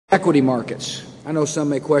Equity markets. I know some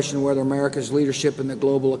may question whether America's leadership in the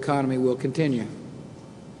global economy will continue.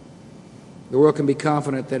 The world can be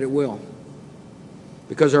confident that it will,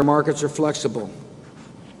 because our markets are flexible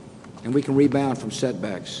and we can rebound from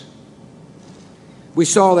setbacks. We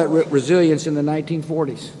saw that resilience in the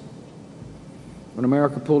 1940s when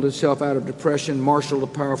America pulled itself out of depression, marshaled a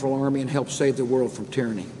powerful army, and helped save the world from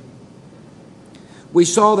tyranny. We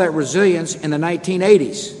saw that resilience in the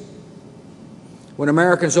 1980s when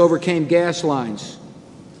Americans overcame gas lines,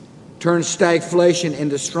 turned stagflation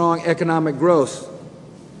into strong economic growth,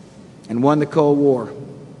 and won the Cold War.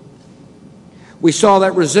 We saw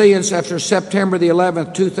that resilience after September the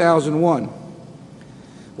 11th, 2001,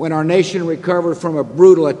 when our nation recovered from a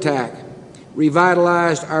brutal attack,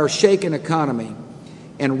 revitalized our shaken economy,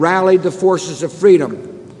 and rallied the forces of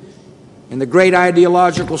freedom in the great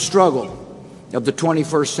ideological struggle of the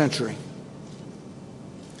 21st century.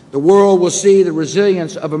 The world will see the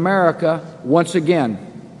resilience of America once again.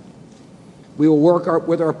 We will work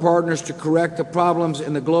with our partners to correct the problems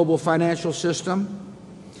in the global financial system.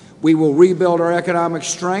 We will rebuild our economic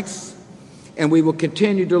strength, and we will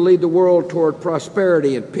continue to lead the world toward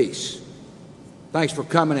prosperity and peace. Thanks for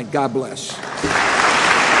coming, and God bless.